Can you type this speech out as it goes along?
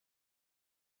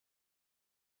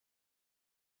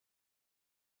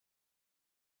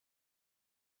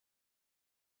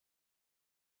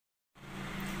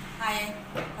Hi,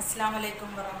 Assalamu alaikum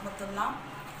warahmatullah.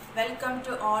 Welcome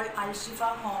to all AL-SHIFA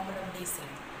home remedies.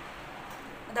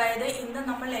 അതായത് ഇന്ന്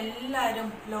നമ്മൾ എല്ലാവരും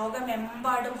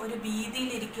ലോകമെമ്പാടും ഒരു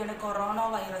ഭീതിയിലിരിക്കുകയാണ് കൊറോണ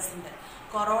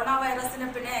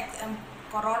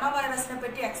വൈറസിനെ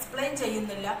പറ്റി എക്സ്പ്ലെയിൻ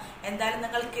ചെയ്യുന്നില്ല. എന്തായാലും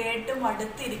നിങ്ങൾ കേട്ട്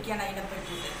മടുത്തിരിക്കുകയാണ് അതിനെ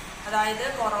പറ്റിയിട്ട്. അതായത്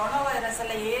കൊറോണ വൈറസ്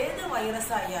അല്ല, ഏത്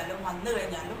വൈറസ് ആയാലും വന്നു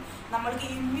കഴിഞ്ഞാലും നമ്മൾക്ക്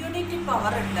ഇമ്മ്യൂണിറ്റി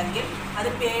പവർ ഉണ്ടെങ്കിൽ അത്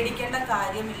പേടിക്കേണ്ട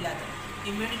കാര്യമില്ലാതെ.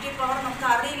 ഇമ്മ്യൂണിറ്റി പവർ നമുക്ക്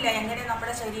അറിയില്ല എങ്ങനെ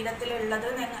നമ്മുടെ ശരീരത്തിലുള്ളത്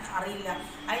അറിയില്ല.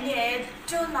 അതിന്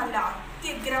ഏറ്റവും നല്ല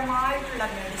അത്യുഗ്രമായിട്ടുള്ള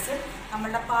മെഡിസിൻ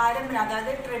നമ്മളുടെ പാരമ്പര്യം,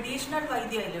 അതായത് ട്രഡീഷണൽ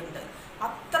വൈദ്യയിലുണ്ട്.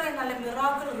 അത്രയും നല്ല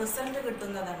മിറാക്കിൾ റിസൾട്ട്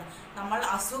കിട്ടുന്നതാണ്. നമ്മൾ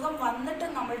അസുഖം വന്നിട്ട്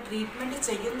നമ്മൾ ട്രീറ്റ്മെൻറ്റ്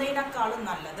ചെയ്യുന്നതിനേക്കാളും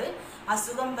നല്ലത്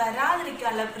അസുഖം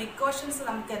വരാതിരിക്കാനുള്ള പ്രിക്കോഷൻസ്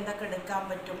നമുക്ക് എന്തൊക്കെ എടുക്കാൻ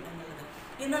പറ്റും എന്നുള്ളത്.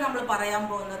 ഇന്ന് നമ്മൾ പറയാൻ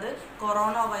പോകുന്നത്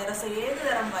കൊറോണ വൈറസ്, ഏത്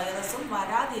തരം വൈറസും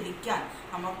വരാതിരിക്കാൻ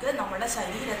നമുക്ക് നമ്മുടെ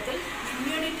ശരീരത്തിൽ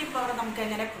ഇമ്മ്യൂണിറ്റി പവർ നമുക്ക്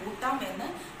എങ്ങനെ കൂട്ടാം എന്ന്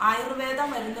ആയുർവേദ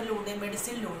മരുന്നിലൂടെയും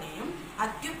മെഡിസിനിലൂടെയും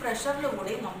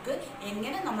അക്യുപ്രഷറിലൂടെയും നമുക്ക്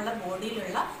എങ്ങനെ നമ്മുടെ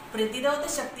ബോഡിയിലുള്ള പ്രതിരോധ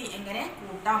ശക്തി എങ്ങനെ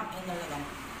കൂട്ടാം എന്നുള്ളതാണ്.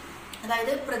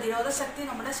 അതായത് പ്രതിരോധ ശക്തി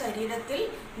നമ്മുടെ ശരീരത്തിൽ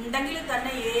ഉണ്ടെങ്കിൽ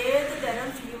തന്നെ ഏത് തരം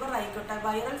ഫീവർ ആയിക്കോട്ടെ,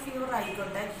 വൈറൽ ഫീവർ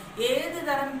ആയിക്കോട്ടെ, ഏത്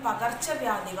തരം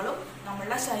പകർച്ചവ്യാധികളും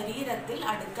നമ്മളുടെ ശരീരത്തിൽ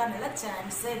അടുക്കാനുള്ള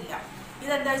ചാൻസേ ഇല്ല.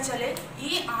 ഇതെന്താ വെച്ചാൽ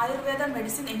ഈ ആയുർവേദ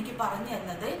മെഡിസിൻ എനിക്ക് പറഞ്ഞു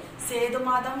തന്നത്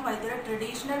സേതുമാധവൻ വൈദ്യർ,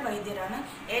 ട്രഡീഷണൽ വൈദ്യരാണ്.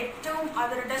 ഏറ്റവും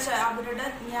അവരുടെ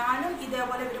ഞാനും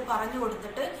ഇതേപോലെ ഇവർ പറഞ്ഞു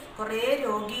കൊടുത്തിട്ട് കുറേ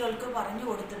രോഗികൾക്ക് പറഞ്ഞു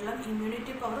കൊടുത്തിട്ടുള്ള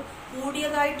ഇമ്മ്യൂണിറ്റി പവർ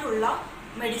കൂടിയതായിട്ടുള്ള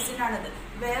മെഡിസിനാണിത്.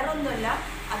 വേറൊന്നുമല്ല,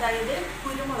 അതായത്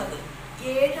കുരുമുളക്,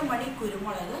 7 മണി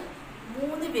കുരുമുളക്,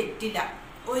 3 വെറ്റില,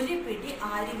 1 പിടി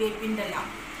ആര്യവേപ്പിൻ്റെ ഇല,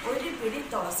 1 പിടി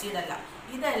തുളസിയുടെ ഇല,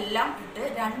 ഇതെല്ലാം ഇട്ട്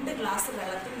 2 ഗ്ലാസ്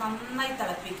വെള്ളത്തിൽ നന്നായി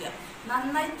തിളപ്പിക്കുക.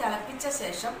 നന്നായി തിളപ്പിച്ച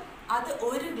ശേഷം അത്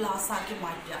 1 ഗ്ലാസ് ആക്കി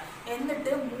മാറ്റുക.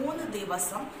 എന്നിട്ട് 3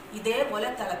 ദിവസം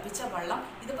ഇതേപോലെ തിളപ്പിച്ച വെള്ളം,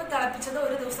 ഇതിപ്പോൾ തിളപ്പിച്ചത്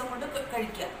 1 ദിവസം കൊണ്ട്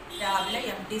കഴിക്കുക. രാവിലെ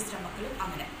എംപ്റ്റി സ്റ്റമക്കിൽ,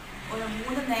 അങ്ങനെ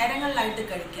 3 നേരങ്ങളിലായിട്ട്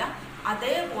കഴിക്കുക.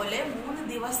 അതേപോലെ 3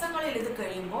 ദിവസങ്ങളിൽ ഇത്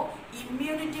കഴിയുമ്പോൾ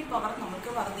ഇമ്മ്യൂണിറ്റി പവർ നമുക്ക്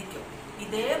വർദ്ധിക്കും.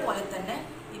 ഇതേപോലെ തന്നെ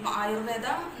ആയുർവേദ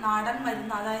നാടൻ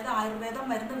മരുന്ന്, അതായത് ആയുർവേദ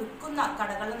മരുന്ന് വിൽക്കുന്ന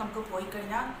കടകളിൽ നമുക്ക് പോയി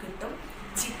കഴിഞ്ഞാൽ കിട്ടും.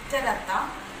 ചിറ്റരത്ത,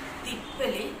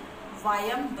 തിപ്പലി,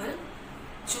 വയമ്പ്,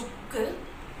 ചുക്ക്,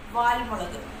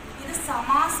 വാൽമുളക്, ഇത്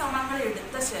സമാസമങ്ങൾ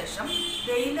എടുത്ത ശേഷം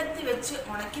വെയിലത്ത് വെച്ച്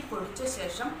ഉണക്കി പൊടിച്ച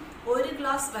ശേഷം 1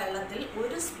 ഗ്ലാസ് വെള്ളത്തിൽ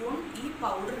 1 സ്പൂൺ ഈ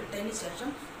പൗഡർ ഇട്ടതിന്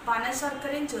ശേഷം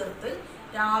പനശർക്കരയും ചേർത്ത്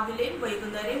രാവിലെയും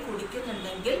വൈകുന്നേരവും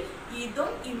കുടിക്കുന്നുണ്ടെങ്കിൽ ഇതും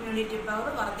ഇമ്മ്യൂണിറ്റി പവർ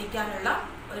വർദ്ധിക്കാനുള്ള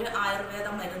ഒരു ആയുർവേദ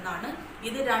മരുന്നാണ്.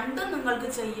 ഇത് രണ്ടും നിങ്ങൾക്ക്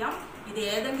ചെയ്യാം. ഇത്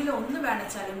ഏതെങ്കിലും ഒന്ന്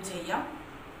വേണിച്ചാലും ചെയ്യാം.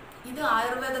 ഇത്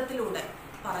ആയുർവേദത്തിലൂടെ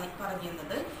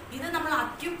പറയുന്നത്. ഇത് നമ്മൾ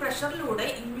അക്യുപ്രഷറിലൂടെ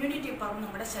ഇമ്മ്യൂണിറ്റി പവർ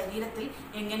നമ്മുടെ ശരീരത്തിൽ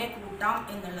എങ്ങനെ കൂട്ടാം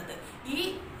എന്നുള്ളത്. ഈ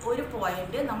ഒരു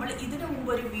പോയിന്റ് നമ്മൾ ഇതിനു മുമ്പ്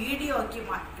ഒരു വീഡിയോ ആക്കി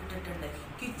ഇട്ടിട്ടുണ്ട്.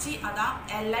 കിച്ചി അതാ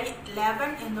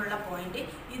LI11 എന്നുള്ള പോയിന്റ്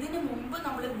ഇതിനു മുമ്പ്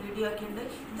നമ്മൾ വീഡിയോ ആക്കിയിട്ടുണ്ട്.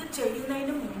 ഇത്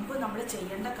ചെയ്യുന്നതിന് മുമ്പ് നമ്മൾ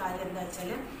ചെയ്യേണ്ട കാര്യം എന്താ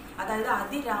വെച്ചാൽ, അതായത്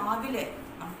അതിരാവിലെ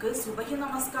നമുക്ക് സുബഹി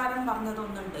നമസ്കാരം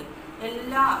പറഞ്ഞതൊന്നുണ്ട്.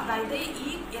 അതായത്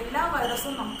ഈ എല്ലാ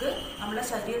വൈറസും നമുക്ക് നമ്മുടെ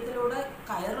ശരീരത്തിലൂടെ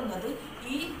കയറുന്നത്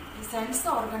ഈ സെൻസ്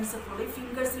ഓർഗൻസ് കൂടി,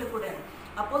 ഫിംഗേഴ്സിൽ കൂടെയാണ്.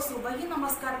 അപ്പോൾ സുബഹി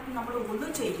നമസ്കാരത്തിൽ നമ്മൾ ഒന്നു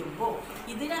ചെയ്യുമ്പോൾ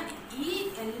ഈ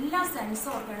എല്ലാ സെൻസ്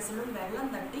ഓർഗൻസിലും വെള്ളം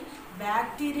തട്ടി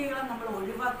ബാക്ടീരിയകളെ നമ്മൾ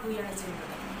ഒഴിവാക്കുകയാണ്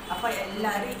ചെയ്യുന്നത്. അപ്പോൾ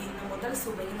എല്ലാവരും ഇന്ന് മുതൽ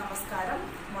സുബഹി നമസ്കാരം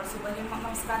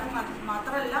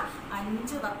മാത്രമല്ല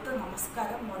 5 വക്ത്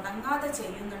നമസ്കാരം മുടങ്ങാതെ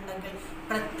ചെയ്യുന്നുണ്ടെങ്കിൽ,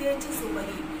 പ്രത്യേകിച്ച്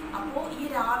സുബഹി. അപ്പോൾ ഈ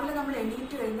രാവിലെ നമ്മൾ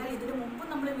എണീറ്റ് കഴിഞ്ഞാൽ, ഇതിനു മുമ്പ്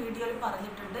നമ്മൾ വീഡിയോയിൽ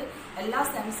പറഞ്ഞിട്ടുണ്ട്, എല്ലാ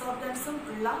സെൻസ് ഓർഗൻസും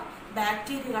ഉള്ള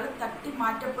ബാക്ടീരിയകൾ തട്ടി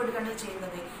മാറ്റപ്പെടുകയാണ്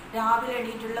ചെയ്യുന്നത് രാവിലെ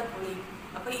എണീറ്റുള്ള കുളി.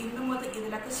 അപ്പോൾ ഇന്നു മുതൽ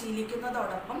ഇതിലൊക്കെ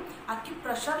ശീലിക്കുന്നതോടൊപ്പം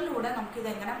അക്യുപ്രഷറിലൂടെ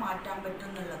നമുക്കിതെങ്ങനെ മാറ്റാൻ പറ്റും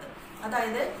എന്നുള്ളത്.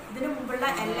 അതായത് ഇതിനു മുമ്പുള്ള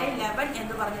LI11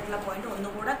 എന്ന് പറഞ്ഞിട്ടുള്ള പോയിന്റ്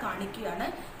ഒന്നുകൂടെ കാണിക്കുകയാണ്.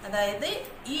 അതായത്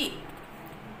ഈ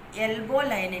എൽബോ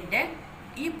ലൈനിൻ്റെ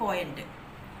ഈ പോയിന്റ്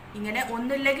ഇങ്ങനെ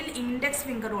ഒന്നില്ലെങ്കിൽ ഇൻഡെക്സ്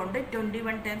ഫിംഗർ കൊണ്ട്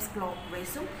 21 times clock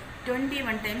വൈസും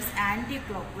 21 times anti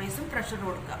clock വൈസും pressure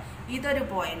കൊടുക്കുക. ഇതൊരു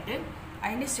പോയിന്റ്.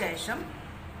 അതിന് ശേഷം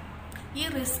ഈ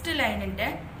റിസ്റ്റ് ലൈനിൻ്റെ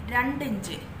 2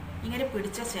 ഇഞ്ച് ഇങ്ങനെ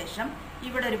പിടിച്ച ശേഷം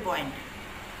ഇവിടെ ഒരു പോയിന്റ്,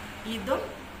 ഇതും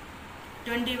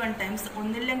 21 ടൈംസ്.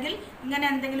 ഒന്നില്ലെങ്കിൽ ഇങ്ങനെ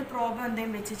എന്തെങ്കിലും പ്രോബ്ലം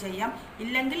എന്തെങ്കിലും വെച്ച് ചെയ്യാം,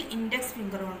 ഇല്ലെങ്കിൽ ഇൻഡെക്സ്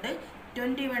ഫിംഗർ കൊണ്ട്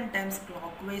 21 times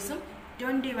clock വൈസും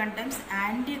 21 times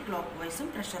anti clock വൈസും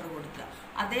pressure കൊടുക്കുക.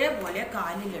 അതേപോലെ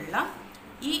കാലിലുള്ള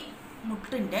ഈ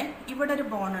മുട്ടിൻ്റെ ഇവിടെ ഒരു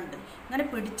ബോണുണ്ട്, ഇങ്ങനെ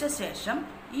പിടിച്ച ശേഷം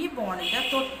ഈ ബോണിൻ്റെ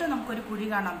തൊട്ട് നമുക്കൊരു കുഴി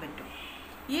കാണാൻ പറ്റും.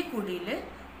 ഈ കുഴിയിൽ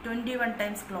 21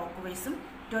 times clock വൈസും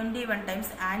 21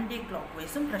 times anti clock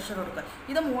വൈസും pressure കൊടുക്കുക.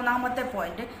 ഇത് 3ാമത്തെ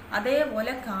പോയിന്റ്.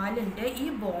 അതേപോലെ കാലിൻ്റെ ഈ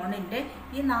ബോണിൻ്റെ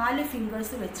ഈ 4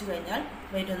 ഫിംഗേഴ്സ് വെച്ച് കഴിഞ്ഞാൽ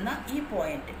വരുന്ന ഈ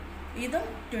പോയിന്റ്, ഇതും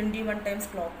 21 times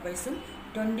clock വൈസും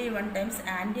 21 times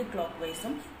anti clock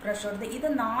വൈസും pressure കൊടുത്ത് ഇത്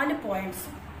 4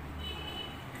 പോയിന്റ്സും.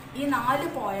 ഈ 4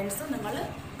 പോയിന്റ്സ് നിങ്ങൾ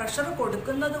പ്രഷർ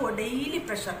കൊടുക്കുന്നത് ഡെയിലി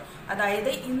പ്രഷർ, അതായത്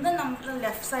ഇന്ന് നമ്മൾ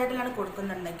ലെഫ്റ്റ് സൈഡിലാണ്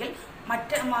കൊടുക്കുന്നുണ്ടെങ്കിൽ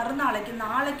മറുനാളേക്ക്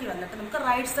നാളേക്ക് വന്നിട്ട് നമുക്ക്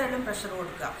റൈറ്റ് സൈഡിലും പ്രഷർ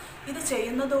കൊടുക്കുക. ഇത്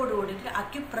ചെയ്യുന്നതോടുകൂടിയിട്ട്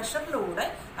അക്യുപ്രഷറിലൂടെ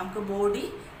നമുക്ക് ബോഡി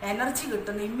എനർജി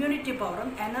കിട്ടുന്ന, ഇമ്മ്യൂണിറ്റി പവറും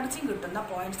എനർജിയും കിട്ടുന്ന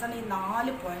പോയിന്റ്സാണ് ഈ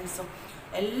 4 പോയിന്റ്സും.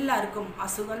 എല്ലാവർക്കും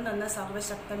അസുഖം നിന്ന്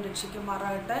സർവ്വശക്തൻ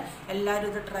രക്ഷിക്കുമാറാകട്ടെ. എല്ലാവരും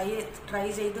ഇത് ട്രൈ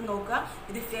ചെയ്ത് നോക്കുക.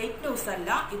 ഇത് ഫേക്ക് ന്യൂസ് അല്ല,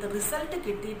 ഇത് റിസൾട്ട്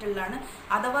കിട്ടിയിട്ടുള്ളതാണ്.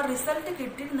 അഥവാ റിസൾട്ട്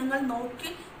കിട്ടിയിട്ട് നിങ്ങൾ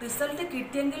നോക്കി റിസൾട്ട്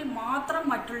കിട്ടിയെങ്കിൽ മാത്രം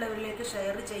മറ്റുള്ളവരിലേക്ക്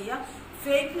ഷെയർ ചെയ്യുക.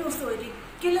 ഫേക്ക് ന്യൂസ്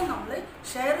ഒരിക്കലും നമ്മൾ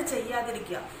ഷെയർ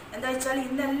ചെയ്യാതിരിക്കുക. എന്താ വെച്ചാൽ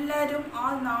ഇന്നെല്ലാവരും ആ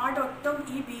നാടൊട്ടും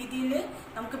ഈ ഭീതിയിൽ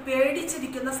നമുക്ക്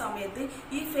പേടിച്ചിരിക്കുന്ന സമയത്ത്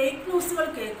ഈ ഫേക്ക് ന്യൂസുകൾ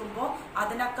കേൾക്കുമ്പോൾ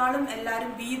അതിനേക്കാളും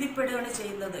എല്ലാവരും ഭീതിപ്പെടുകയാണ്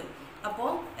ചെയ്യുന്നത്. അപ്പോൾ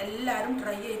എല്ലാവരും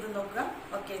ട്രൈ ചെയ്ത് നോക്കുക.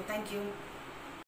 Okay, thank you.